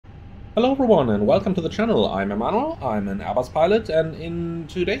Hello everyone and welcome to the channel. I'm Emmanuel, I'm an Airbus pilot, and in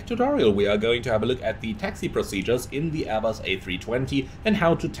today's tutorial we are going to have a look at the taxi procedures in the Airbus A320 and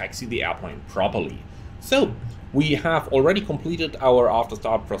how to taxi the airplane properly. So, we have already completed our after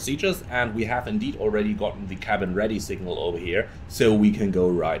start procedures and we have indeed already gotten the cabin ready signal over here, so we can go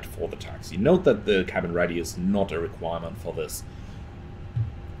right for the taxi. Note that the cabin ready is not a requirement for this.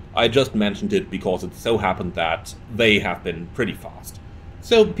 I just mentioned it because it so happened that they have been pretty fast.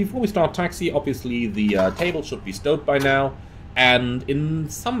 So before we start taxi, obviously the table should be stowed by now, and in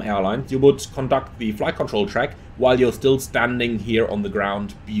some airlines you would conduct the flight control check while you're still standing here on the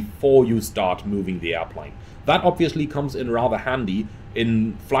ground before you start moving the airplane. That obviously comes in rather handy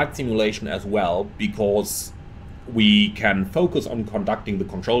in flight simulation as well, because we can focus on conducting the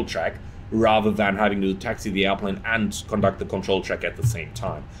control check rather than having to taxi the airplane and conduct the control check at the same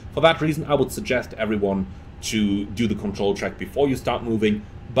time. For that reason, I would suggest everyone to do the control check before you start moving,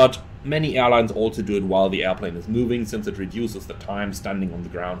 but many airlines also do it while the airplane is moving, since it reduces the time standing on the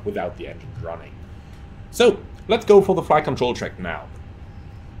ground without the engines running. So let's go for the flight control check now.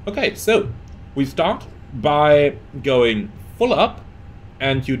 Okay, so we start by going full up,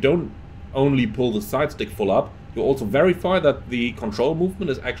 and you don't only pull the side stick full up, you also verify that the control movement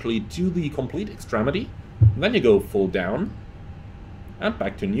is actually to the complete extremity. Then you go full down and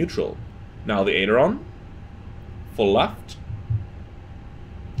back to neutral. Now the aileron, full left,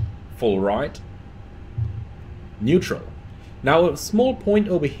 full right, neutral. Now a small point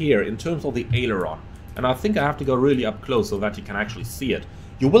over here in terms of the aileron, and I think I have to go really up close so that you can actually see it.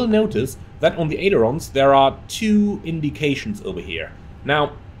 You will notice that on the ailerons there are two indications over here.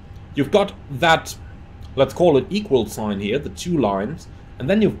 Now you've got that, let's call it equal sign here, the two lines, and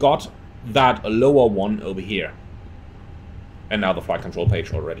then you've got that lower one over here. And now the flight control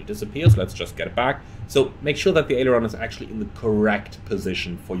page already disappears. Let's just get it back. So make sure that the aileron is actually in the correct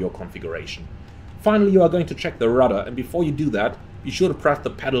position for your configuration. Finally, you are going to check the rudder, and before you do that, be sure to press the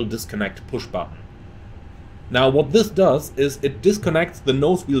pedal disconnect push button. Now what this does is it disconnects the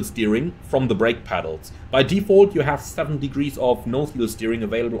nose wheel steering from the brake pedals. By default you have 7 degrees of nose wheel steering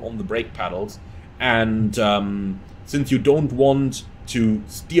available on the brake pedals, and since you don't want to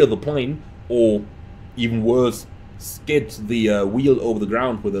steer the plane, or even worse, skid the wheel over the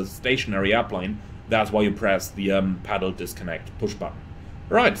ground with a stationary airplane, that's why you press the pedal disconnect push button.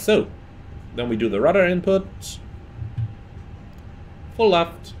 Right, so then we do the rudder input, full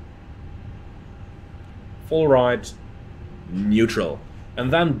left, full right, neutral,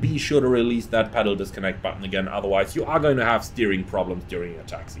 and then be sure to release that pedal disconnect button again, otherwise you are going to have steering problems during your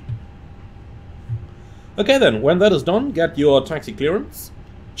taxi. Okay then, when that is done, get your taxi clearance.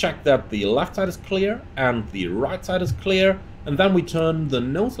 Check that the left side is clear and the right side is clear, and then we turn the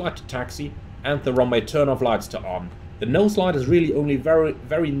nose light to taxi and the runway turn-off lights to on. The nose light is really only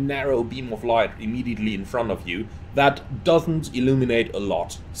very narrow beam of light immediately in front of you that doesn't illuminate a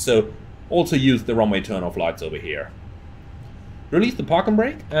lot, so also use the runway turn-off lights over here. Release the parking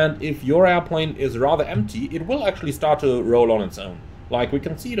brake, and if your airplane is rather empty, it will actually start to roll on its own. Like we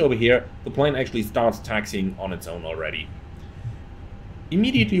can see it over here, the plane actually starts taxiing on its own already.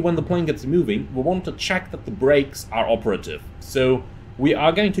 Immediately when the plane gets moving, we want to check that the brakes are operative. So we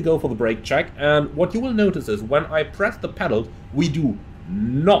are going to go for the brake check, and what you will notice is when I press the pedal, we do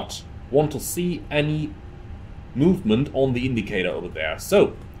not want to see any movement on the indicator over there.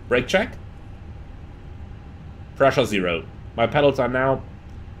 So, brake check, pressure 0. My pedals are now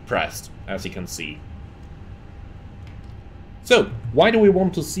pressed, as you can see. So, why do we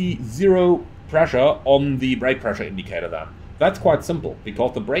want to see 0 pressure on the brake pressure indicator then? That's quite simple,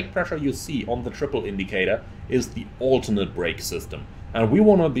 because the brake pressure you see on the triple indicator is the alternate brake system. And we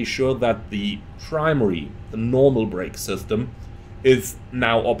want to be sure that the primary, the normal brake system, is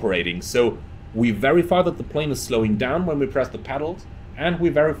now operating. So we verify that the plane is slowing down when we press the pedals, and we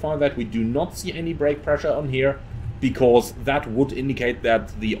verify that we do not see any brake pressure on here, because that would indicate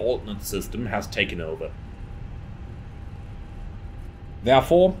that the alternate system has taken over.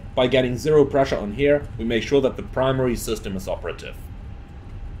 Therefore, by getting 0 pressure on here, we make sure that the primary system is operative.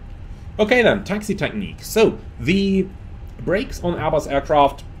 Okay then, taxi technique. So, the brakes on Airbus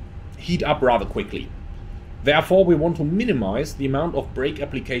aircraft heat up rather quickly. Therefore, we want to minimize the amount of brake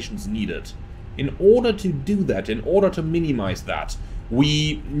applications needed. In order to do that, in order to minimize that,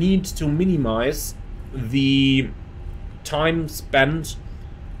 we need to minimize the time spent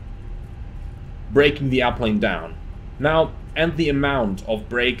braking the airplane down. Now, and the amount of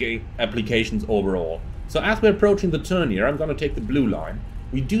brake applications overall. So as we're approaching the turn here, I'm going to take the blue line.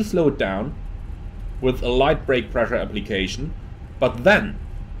 We do slow it down with a light brake pressure application, but then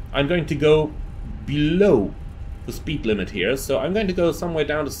I'm going to go below the speed limit here, so I'm going to go somewhere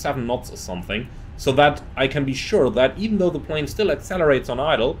down to 7 knots or something, so that I can be sure that even though the plane still accelerates on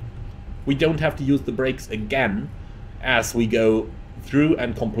idle, we don't have to use the brakes again as we go through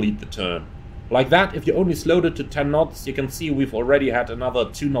and complete the turn. Like that, if you only slowed it to 10 knots, you can see we've already had another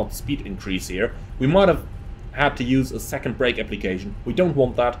 2 knot speed increase here. We might have had to use a second brake application. We don't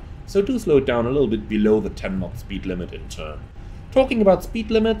want that, so do slow it down a little bit below the 10 knot speed limit in turn. Talking about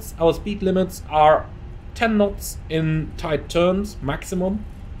speed limits, our speed limits are 10 knots in tight turns, maximum.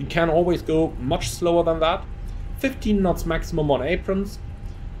 You can always go much slower than that. 15 knots maximum on aprons.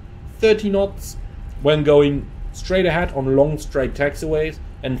 30 knots when going straight ahead on long straight taxiways.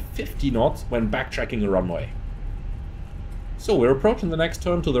 And 50 knots when backtracking a runway. So we're approaching the next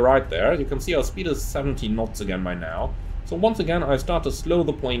turn to the right there. You can see our speed is 17 knots again by now. So once again I start to slow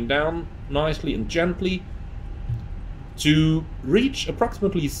the plane down nicely and gently to reach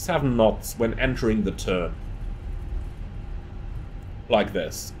approximately 7 knots when entering the turn. Like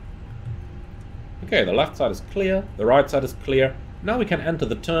this. Okay, the left side is clear, the right side is clear. Now we can enter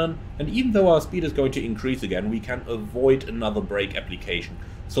the turn, and even though our speed is going to increase again, we can avoid another brake application.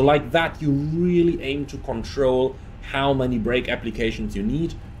 So like that, you really aim to control how many brake applications you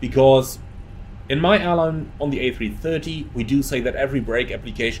need, because in my airline on the A330, we do say that every brake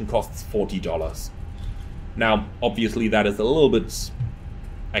application costs $40. Now, obviously that is a little bit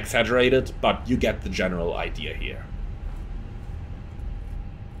exaggerated, but you get the general idea here.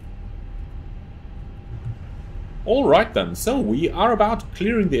 Alright then, so we are about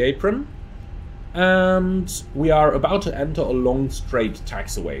clearing the apron and we are about to enter a long straight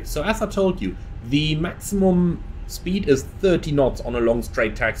taxiway. So as I told you, the maximum speed is 30 knots on a long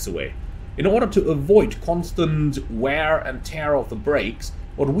straight taxiway. In order to avoid constant wear and tear of the brakes,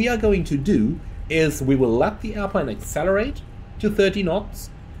 what we are going to do is we will let the airplane accelerate to 30 knots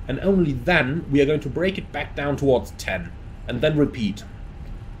and only then we are going to brake it back down towards 10 and then repeat.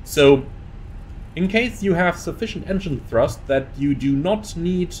 So in case you have sufficient engine thrust that you do not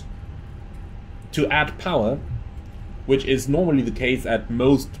need to add power, which is normally the case at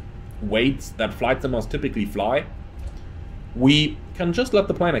most weights that flight simmers typically fly, we can just let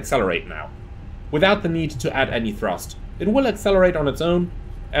the plane accelerate now, without the need to add any thrust. It will accelerate on its own,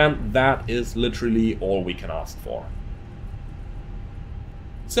 and that is literally all we can ask for.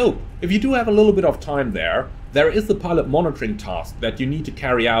 So, if you do have a little bit of time there is the pilot monitoring task that you need to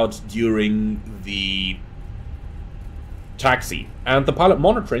carry out during the taxi. And the pilot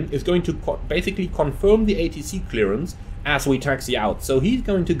monitoring is going to basically confirm the ATC clearance as we taxi out. So he's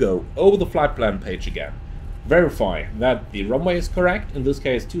going to go over the flight plan page again, verify that the runway is correct, in this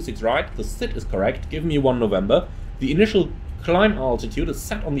case 26 right, the SID is correct, give me 1 November, the initial climb altitude is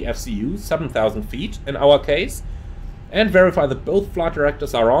set on the FCU, 7,000 feet in our case, and verify that both flight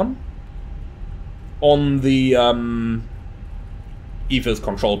directors are on the EFIS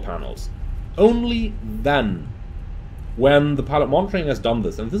control panels. Only then, when the pilot monitoring has done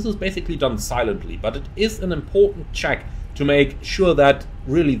this, and this is basically done silently, but it is an important check to make sure that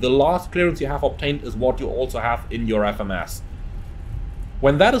really the last clearance you have obtained is what you also have in your FMS.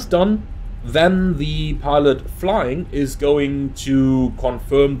 When that is done, then the pilot flying is going to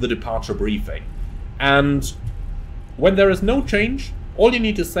confirm the departure briefing. And when there is no change, all you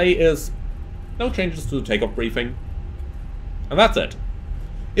need to say is no changes to the takeoff briefing, and that's it.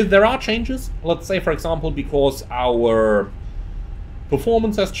 If there are changes, let's say for example because our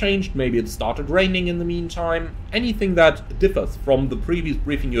performance has changed, maybe it started raining in the meantime, anything that differs from the previous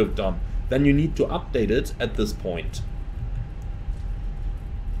briefing you have done, then you need to update it at this point.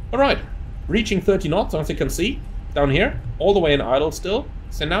 Alright, reaching 30 knots as you can see, down here, all the way in idle still.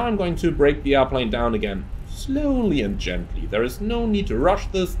 So now I'm going to brake the airplane down again, slowly and gently. There is no need to rush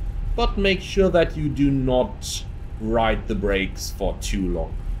this, but make sure that you do not ride the brakes for too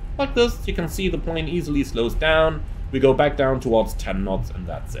long. Like this, you can see the plane easily slows down, we go back down towards 10 knots and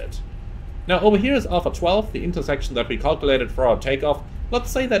that's it. Now over here is Alpha 12, the intersection that we calculated for our takeoff.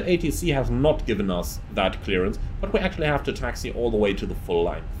 Let's say that ATC has not given us that clearance, but we actually have to taxi all the way to the full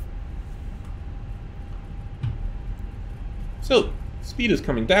length. So, speed is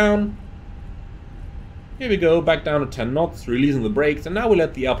coming down. Here we go, back down to 10 knots, releasing the brakes, and now we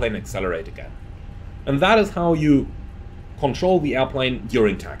let the airplane accelerate again. And that is how you control the airplane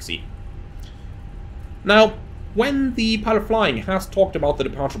during taxi. Now, when the pilot flying has talked about the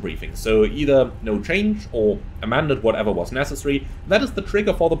departure briefing, so either no change or amended whatever was necessary, that is the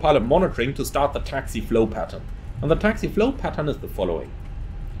trigger for the pilot monitoring to start the taxi flow pattern. And the taxi flow pattern is the following.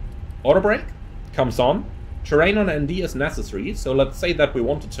 Auto brake comes on, terrain on ND is necessary, so let's say that we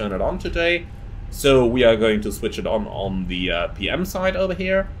want to turn it on today. So we are going to switch it on the PM side over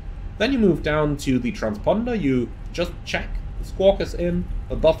here. Then you move down to the transponder, you just check the squawk is in,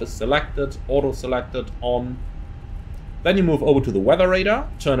 above is selected, auto selected, on. Then you move over to the weather radar,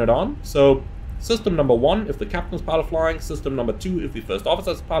 turn it on. So system number 1 if the captain is pilot flying, system number 2 if the first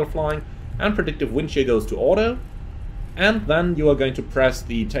officer is pilot flying, and predictive wind shear goes to auto. And then you are going to press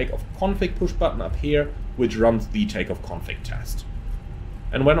the takeoff config push button up here, which runs the takeoff config test.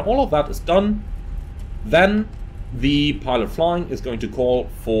 And when all of that is done, then the pilot flying is going to call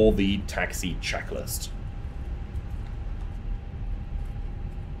for the taxi checklist.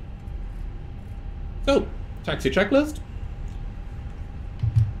 So, taxi checklist.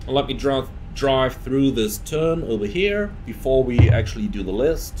 Let me drive through this turn over here before we actually do the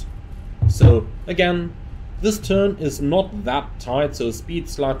list. So, again, this turn is not that tight, so speed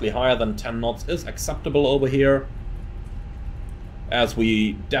slightly higher than 10 knots is acceptable over here, as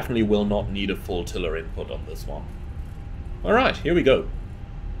we definitely will not need a full tiller input on this one. Alright, here we go.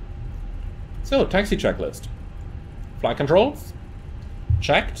 So, taxi checklist. Flight controls,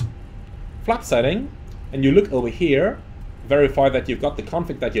 checked. Flap setting, and you look over here, verify that you've got the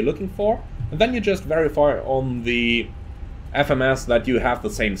config that you're looking for, and then you just verify on the FMS that you have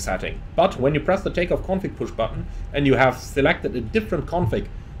the same setting. But when you press the takeoff config push button and you have selected a different config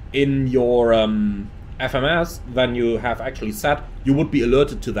in your FMS than you have actually set, you would be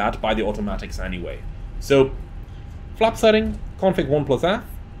alerted to that by the automatics anyway. So, flap setting, config 1+F,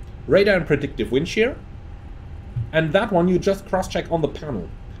 radar and predictive wind shear, and that one you just cross-check on the panel.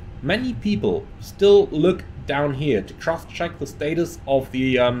 Many people still look down here to cross-check the status of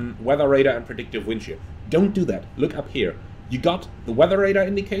the weather radar and predictive wind shear. Don't do that. Look up here. You got the weather radar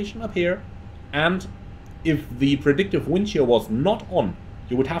indication up here, and if the predictive wind shear was not on,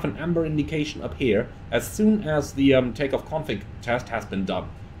 you would have an amber indication up here as soon as the takeoff config test has been done.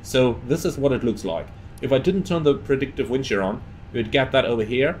 So this is what it looks like. If I didn't turn the predictive wind shear on, you'd get that over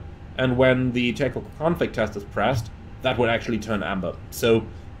here, and when the takeoff config test is pressed, that would actually turn amber. So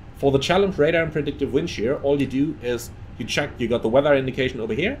for the challenge radar and predictive wind shear, all you do is you check you got the weather indication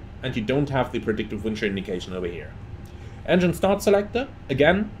over here, and you don't have the predictive wind shear indication over here. Engine start selector,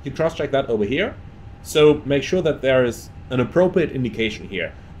 again, you cross-check that over here. So make sure that there is an appropriate indication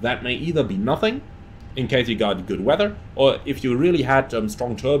here. That may either be nothing, in case you got good weather, or if you really had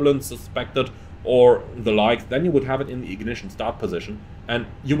strong turbulence suspected or the like, then you would have it in the ignition start position, and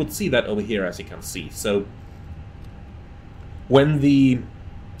you would see that over here, as you can see. So when the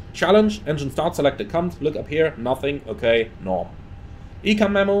challenge engine start selector comes, look up here, nothing, okay, norm.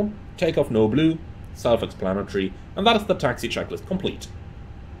 ECAM memo, takeoff no blue, self-explanatory, and that is the taxi checklist complete.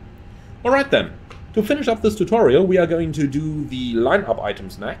 Alright then, to finish up this tutorial we are going to do the lineup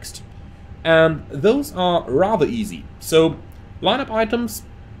items next, and those are rather easy. So, lineup items,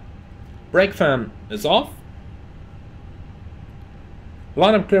 brake fan is off,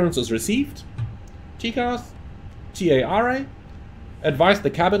 lineup clearance is received, TCAS, TARA, advise the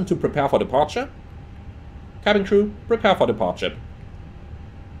cabin to prepare for departure, cabin crew, prepare for departure.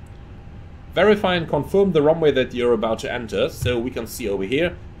 Verify and confirm the runway that you're about to enter, so we can see over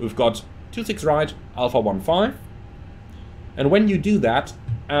here, we've got 26 right, Alpha 15, and when you do that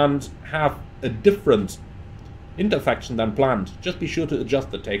and have a different intersection than planned, just be sure to adjust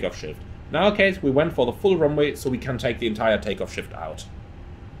the takeoff shift. In our case, we went for the full runway, so we can take the entire takeoff shift out.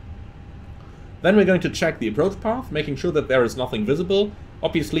 Then we're going to check the approach path, making sure that there is nothing visible.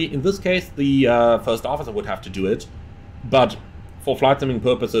 Obviously, in this case, the first officer would have to do it, but for flight simming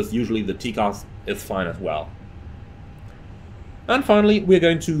purposes, usually the TCAS is fine as well. And finally, we're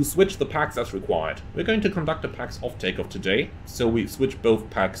going to switch the packs as required. We're going to conduct a packs off takeoff today, so we switch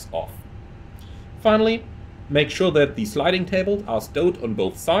both packs off. Finally, make sure that the sliding tables are stowed on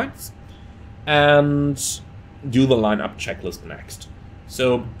both sides, and do the lineup checklist next.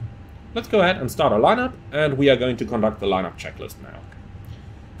 So let's go ahead and start our lineup, and we are going to conduct the lineup checklist now.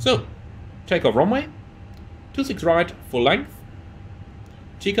 So, takeoff runway, 26 right, full length,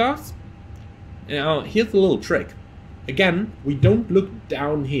 TCAS. Now, here's the little trick. Again, we don't look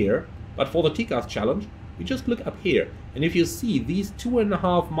down here, but for the TCAS challenge, we just look up here. And if you see these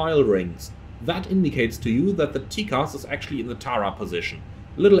 2.5 mile rings, that indicates to you that the TCAS is actually in the TARA position.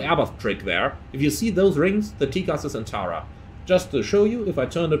 A little Airbus trick there. If you see those rings, the TCAS is in TARA. Just to show you, if I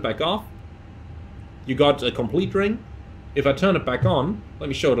turn it back off, you got a complete ring. If I turn it back on, let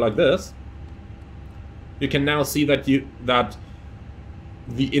me show it like this, you can now see that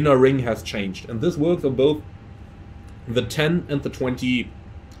the inner ring has changed, and this works on both the 10 and the 20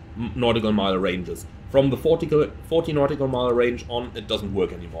 nautical mile ranges. From the 40 nautical mile range on, it doesn't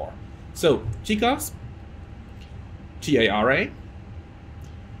work anymore. So, TCAS, TARA,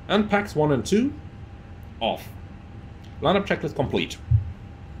 and packs 1 and 2 off. Lineup checklist complete.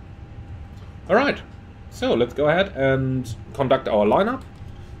 Alright, so let's go ahead and conduct our lineup,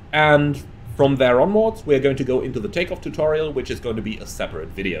 and from there onwards we're going to go into the takeoff tutorial, which is going to be a separate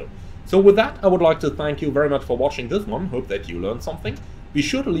video. So with that, I would like to thank you very much for watching this one. Hope that you learned something. Be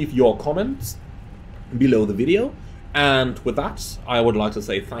sure to leave your comments below the video. And with that, I would like to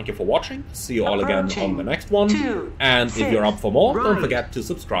say thank you for watching. See you all again on the next one. And if you're up for more, don't forget to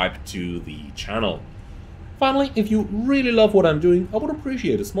subscribe to the channel. Finally, if you really love what I'm doing, I would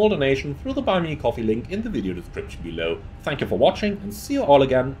appreciate a small donation through the Buy Me a Coffee link in the video description below. Thank you for watching, and see you all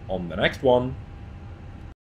again on the next one.